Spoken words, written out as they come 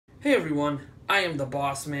Hey everyone, I am the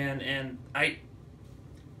boss man, and I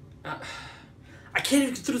can't even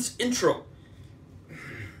get through this intro.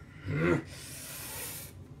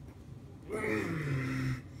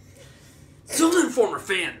 Zelda Informer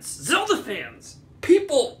fans, Zelda fans,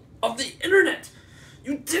 people of the internet,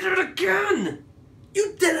 you did it again!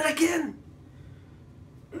 You did it again!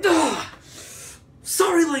 Ugh.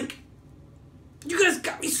 Sorry, Link. You guys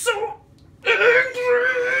got me so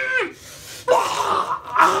angry!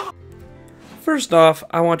 First off,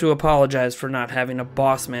 I want to apologize for not having a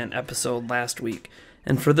Boss Man episode last week,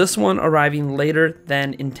 and for this one arriving later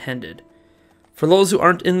than intended. For those who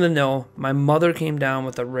aren't in the know, my mother came down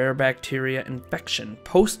with a rare bacteria infection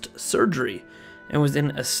post-surgery and was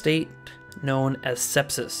in a state known as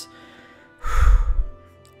sepsis.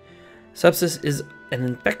 Sepsis is an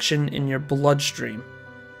infection in your bloodstream.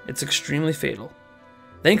 It's extremely fatal.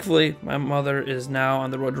 Thankfully, my mother is now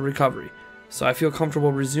on the road to recovery, so I feel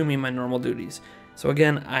comfortable resuming my normal duties. So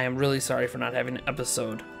again, I am really sorry for not having an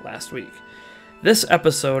episode last week. This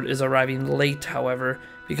episode is arriving late, however,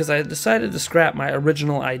 because I decided to scrap my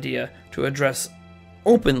original idea to address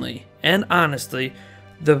openly and honestly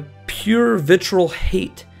the pure vitriol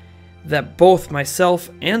hate that both myself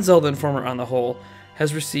and Zelda Informer on the whole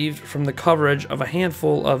has received from the coverage of a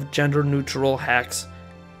handful of gender-neutral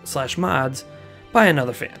hacks/mods by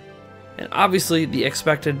another fan. And obviously the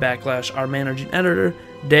expected backlash our managing editor,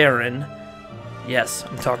 Darren, yes,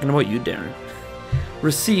 I'm talking about you, Darren,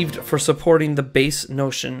 received for supporting the base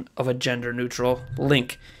notion of a gender-neutral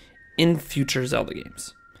Link in future Zelda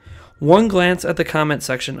games. One glance at the comment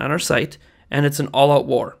section on our site, and it's an all-out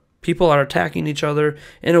war. People are attacking each other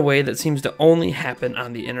in a way that seems to only happen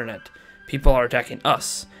on the internet. People are attacking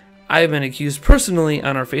us. I have been accused personally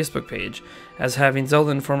on our Facebook page as having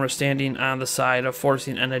Zelda Informer standing on the side of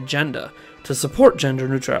forcing an agenda to support gender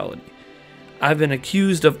neutrality. I've been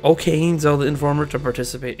accused of okaying Zelda Informer to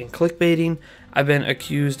participate in clickbaiting. I've been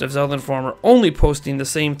accused of Zelda Informer only posting the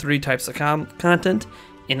same 3 types of content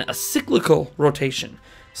in a cyclical rotation.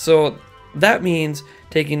 So that means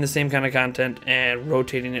taking the same kind of content and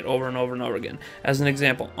rotating it over and over and over again. As an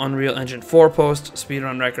example, Unreal Engine 4 posts,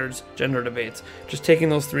 speedrun records, gender debates. Just taking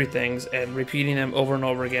those 3 things and repeating them over and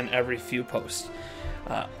over again every few posts.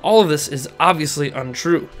 All of this is obviously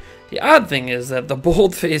untrue. The odd thing is that the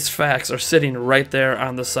bold-faced facts are sitting right there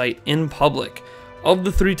on the site in public. Of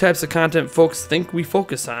the 3 types of content folks think we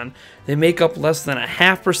focus on, they make up less than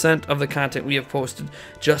 0.5% of the content we have posted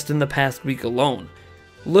just in the past week alone.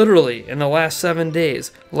 Literally, in the last 7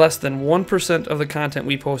 days, less than 1% of the content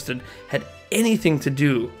we posted had anything to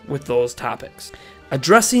do with those topics.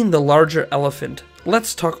 Addressing the larger elephant,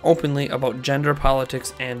 let's talk openly about gender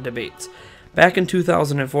politics and debates. Back in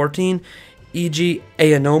 2014, E.G.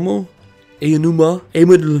 Ayanuma,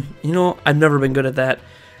 I've never been good at that.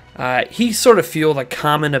 He sort of fueled a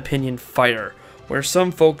common opinion fire, where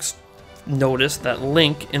some folks noticed that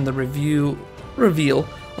Link in the reveal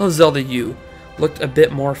of Zelda U looked a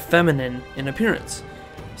bit more feminine in appearance.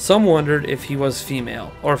 Some wondered if he was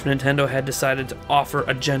female, or if Nintendo had decided to offer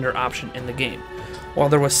a gender option in the game. While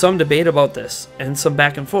there was some debate about this, and some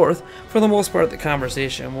back and forth, for the most part the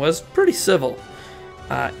conversation was pretty civil.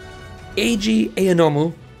 A.G.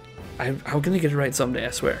 Ayanuma, I'm gonna get it right someday,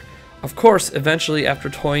 I swear. Of course, eventually after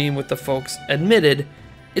toying with the folks, admitted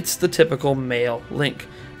it's the typical male Link,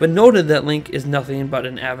 but noted that Link is nothing but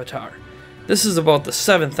an avatar. This is about the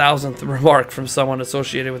 7,000th remark from someone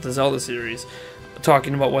associated with the Zelda series,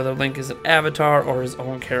 talking about whether Link is an avatar or his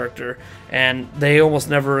own character, and they almost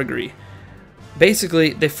never agree.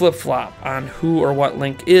 Basically, they flip-flop on who or what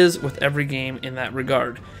Link is with every game in that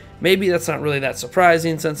regard. Maybe that's not really that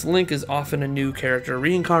surprising, since Link is often a new character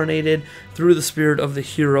reincarnated through the spirit of the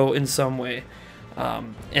hero in some way,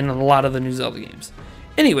 in a lot of the new Zelda games.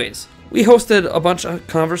 Anyways, we hosted a bunch of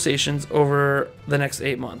conversations over the next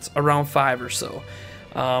 8 months, around 5 or so,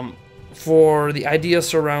 for the idea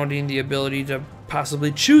surrounding the ability to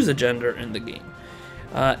possibly choose a gender in the game.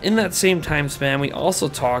 In that same time span, we also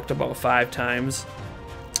talked about 5 times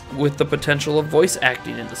with the potential of voice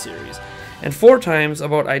acting in the series, and 4 times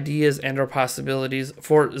about ideas and or possibilities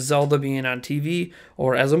for Zelda being on TV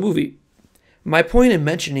or as a movie. My point in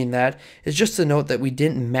mentioning that is just to note that we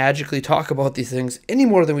didn't magically talk about these things any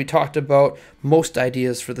more than we talked about most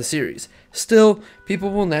ideas for the series. Still,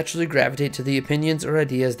 people will naturally gravitate to the opinions or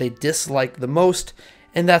ideas they dislike the most,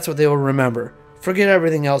 and that's what they will remember. Forget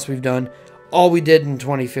everything else we've done. All we did in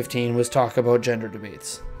 2015 was talk about gender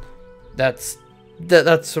debates. That's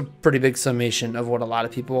a pretty big summation of what a lot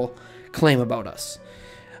of people claim about us.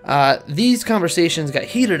 These conversations got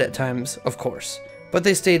heated at times, of course, but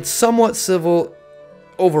they stayed somewhat civil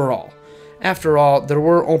overall. After all, there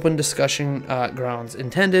were open discussion grounds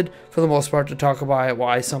intended, for the most part, to talk about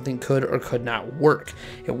why something could or could not work.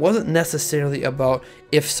 It wasn't necessarily about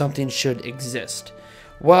if something should exist.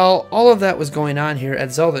 While all of that was going on here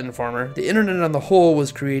at Zelda Informer, the internet on the whole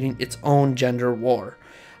was creating its own gender war.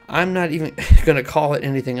 I'm not even going to call it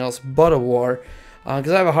anything else but a war,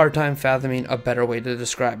 because I have a hard time fathoming a better way to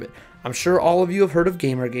describe it. I'm sure all of you have heard of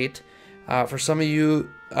Gamergate. For some of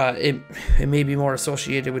you, it may be more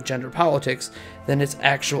associated with gender politics than its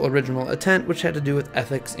actual original intent, which had to do with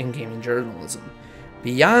ethics in gaming journalism.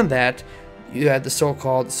 Beyond that, you had the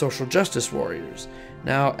so-called social justice warriors.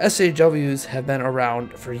 Now, SJWs have been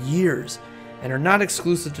around for years and are not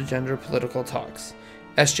exclusive to gender political talks.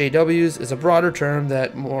 SJWs is a broader term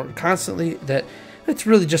that it's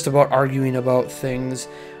really just about arguing about things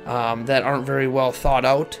that aren't very well thought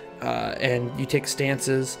out, and you take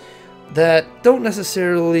stances that don't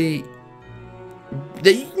necessarily,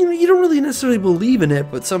 you don't really necessarily believe in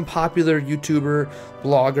it, but some popular YouTuber,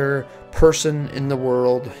 blogger, person in the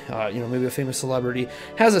world, maybe a famous celebrity,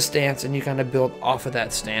 has a stance, and you kind of build off of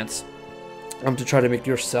that stance to try to make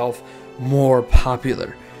yourself more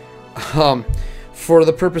popular. For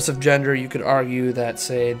the purpose of gender, you could argue that,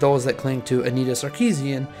 say, those that cling to Anita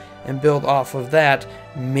Sarkeesian and build off of that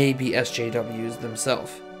may be SJWs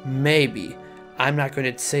themselves. Maybe. I'm not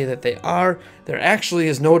going to say that they are. There actually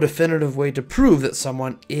is no definitive way to prove that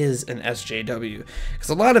someone is an SJW, because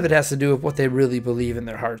a lot of it has to do with what they really believe in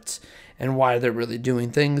their hearts and why they're really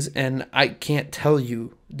doing things, and I can't tell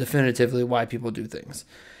you definitively why people do things.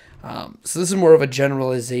 So this is more of a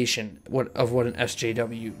generalization of what an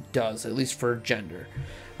SJW does, at least for gender.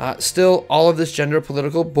 Still, all of this gender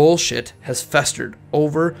political bullshit has festered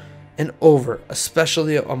over and over,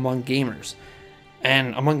 especially among gamers.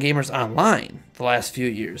 And among gamers online the last few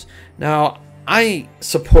years. Now, I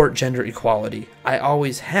support gender equality. I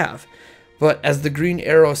always have. But as the Green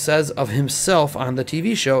Arrow says of himself on the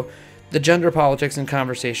TV show, the gender politics and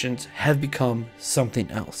conversations have become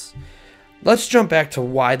something else. Let's jump back to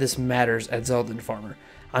why this matters at Zelda Informer.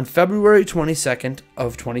 On February 22nd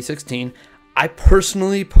of 2016, I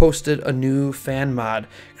personally posted a new fan mod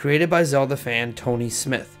created by Zelda fan Tony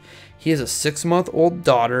Smith. He has a 6-month-old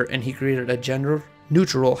daughter, and he created a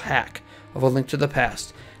gender-neutral hack of A Link to the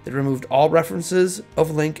Past that removed all references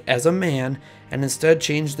of Link as a man and instead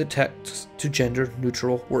changed the text to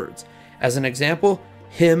gender-neutral words. As an example,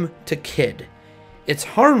 him to kid. It's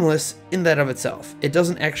harmless in that of itself. It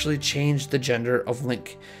doesn't actually change the gender of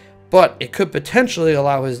Link, but it could potentially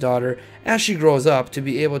allow his daughter, as she grows up, to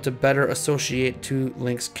be able to better associate to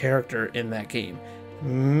Link's character in that game.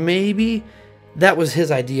 Maybe that was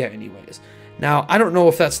his idea anyways. Now, I don't know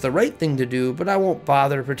if that's the right thing to do, but I won't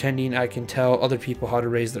bother pretending I can tell other people how to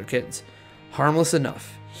raise their kids. Harmless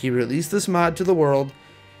enough. He released this mod to the world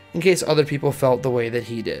in case other people felt the way that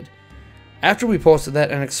he did. After we posted that,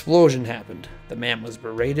 an explosion happened. The man was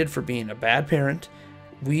berated for being a bad parent.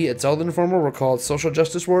 We at Zelda Informer were called social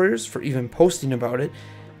justice warriors for even posting about it.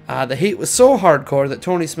 The hate was so hardcore that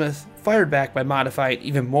Tony Smith fired back by modifying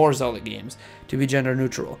even more Zelda games to be gender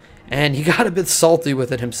neutral, and he got a bit salty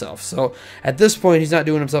with it himself. So at this point, he's not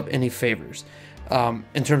doing himself any favors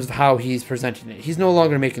in terms of how he's presenting it. He's no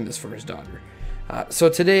longer making this for his daughter. So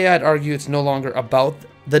today, I'd argue it's no longer about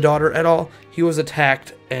the daughter at all. He was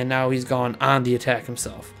attacked, and now he's gone on the attack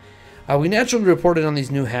himself. We naturally reported on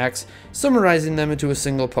these new hacks, summarizing them into a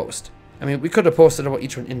single post. I mean, we could have posted about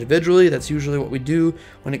each one individually. That's usually what we do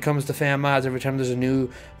when it comes to fan mods. Every time there's a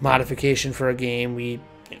new modification for a game, we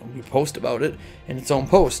post about it in its own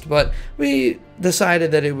post. But we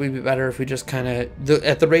decided that it would be better if we just kind of,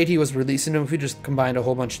 at the rate he was releasing them, if we just combined a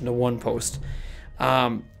whole bunch into one post.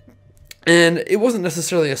 And it wasn't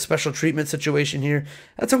necessarily a special treatment situation here.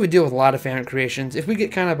 That's how we deal with a lot of fan creations. If we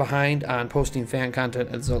get kind of behind on posting fan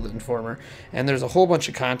content at Zelda Informer, and there's a whole bunch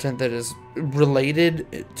of content that is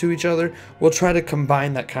related to each other, we'll try to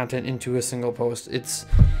combine that content into a single post. It's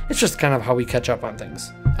just kind of how we catch up on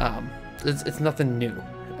things. It's nothing new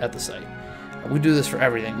at the site. We do this for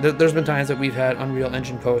everything. There's been times that we've had Unreal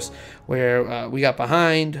Engine posts where we got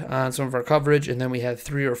behind on some of our coverage, and then we had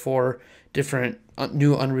 3 or 4 different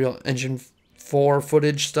new Unreal Engine 4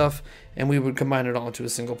 footage stuff, and we would combine it all into a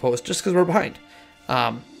single post just because we're behind.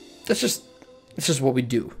 It's just what we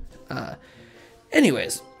do.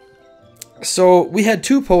 Anyways, so we had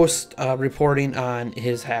 2 posts reporting on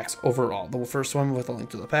his hacks overall. The first one with A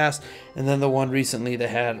Link to the Past, and then the one recently that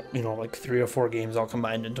had, like 3 or 4 games all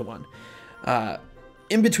combined into one.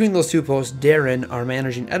 In between those 2 posts, Darren, our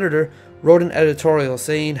managing editor, wrote an editorial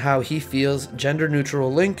saying how he feels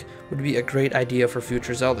gender-neutral Link would be a great idea for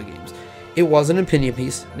future Zelda games. It was an opinion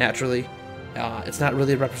piece, naturally. It's not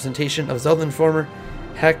really a representation of Zelda Informer.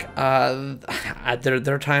 Heck,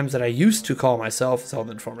 there are times that I used to call myself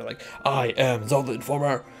Zelda Informer, like, I am Zelda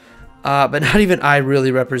Informer. But not even I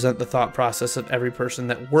really represent the thought process of every person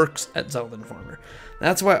that works at Zelda Informer.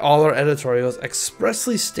 That's why all our editorials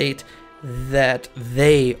expressly state that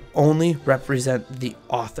they only represent the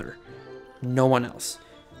author, no one else.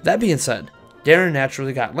 That being said, Darren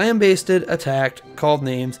naturally got lambasted, attacked, called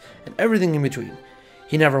names, and everything in between.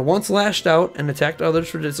 He never once lashed out and attacked others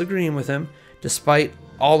for disagreeing with him, despite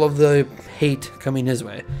all of the hate coming his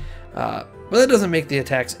way. But that doesn't make the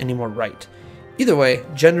attacks any more right. Either way,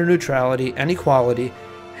 gender neutrality and equality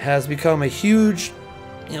has become a huge,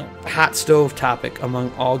 hot stove topic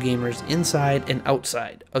among all gamers inside and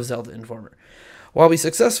outside of Zelda Informer. While we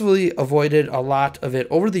successfully avoided a lot of it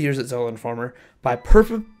over the years at Zelda Informer by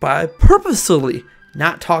purposely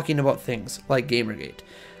not talking about things like Gamergate,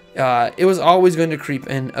 it was always going to creep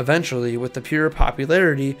in eventually with the pure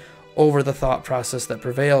popularity over the thought process that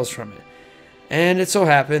prevails from it. And it so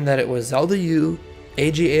happened that it was Zelda U,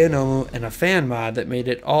 AGA Anomu, and a fan mod that made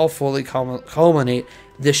it all fully culminate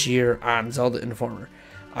this year on Zelda Informer.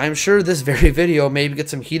 I'm sure this very video may get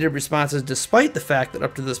some heated responses despite the fact that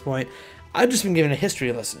up to this point, I've just been giving a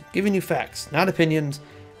history lesson, giving you facts, not opinions,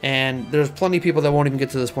 and there's plenty of people that won't even get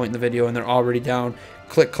to this point in the video and they're already down,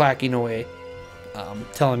 click-clacking away,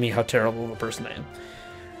 telling me how terrible of a person I am.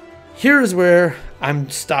 Here is where I'm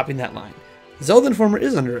stopping that line. Zelda Informer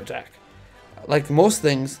is under attack. Like most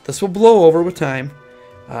things, this will blow over with time.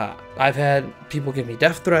 I've had people give me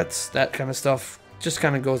death threats, that kind of stuff just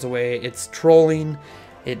kind of goes away. It's trolling.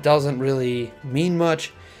 It doesn't really mean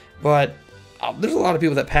much, but there's a lot of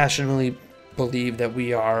people that passionately believe that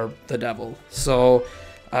we are the devil. So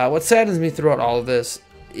what saddens me throughout all of this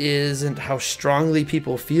isn't how strongly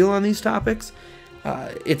people feel on these topics.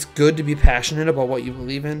 It's good to be passionate about what you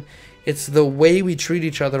believe in. It's the way we treat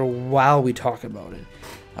each other while we talk about it.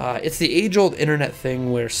 It's the age-old internet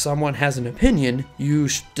thing where someone has an opinion, you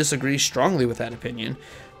disagree strongly with that opinion,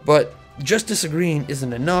 but just disagreeing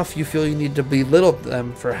isn't enough. You feel you need to belittle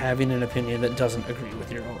them for having an opinion that doesn't agree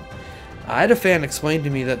with your own. I had a fan explain to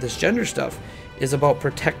me that this gender stuff is about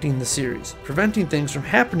protecting the series, preventing things from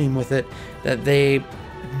happening with it that they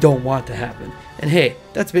don't want to happen. And hey,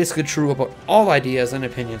 that's basically true about all ideas and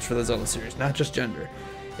opinions for the Zelda series, not just gender.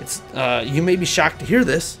 You may be shocked to hear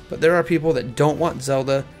this, but there are people that don't want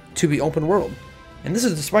Zelda to be open world. And this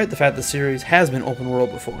is despite the fact the series has been open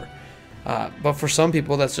world before. But for some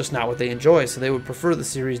people, that's just not what they enjoy, so they would prefer the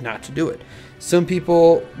series not to do it. Some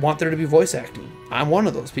people want there to be voice acting. I'm one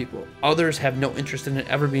of those people. Others have no interest in it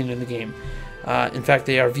ever being in the game. In fact,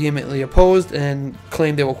 they are vehemently opposed and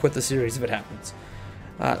claim they will quit the series if it happens.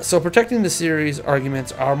 So protecting the series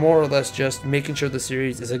arguments are more or less just making sure the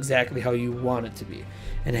series is exactly how you want it to be.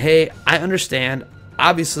 And hey, I understand.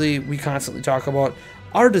 Obviously, we constantly talk about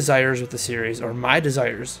our desires with the series, or my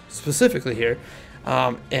desires specifically here.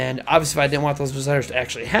 And obviously, if I didn't want those desires to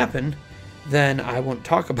actually happen, then I wouldn't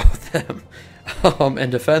talk about them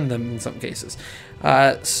and defend them in some cases.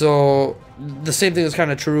 So the same thing is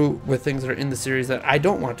kind of true with things that are in the series that I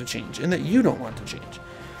don't want to change and that you don't want to change.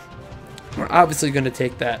 We're obviously going to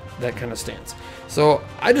take that kind of stance. So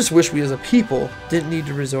I just wish we as a people didn't need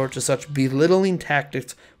to resort to such belittling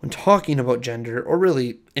tactics when talking about gender or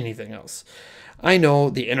really anything else. I know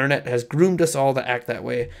the internet has groomed us all to act that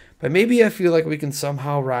way, but maybe I feel like we can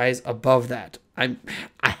somehow rise above that. I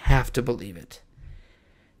have to believe it.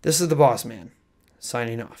 This is the Boss Man,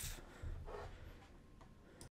 signing off.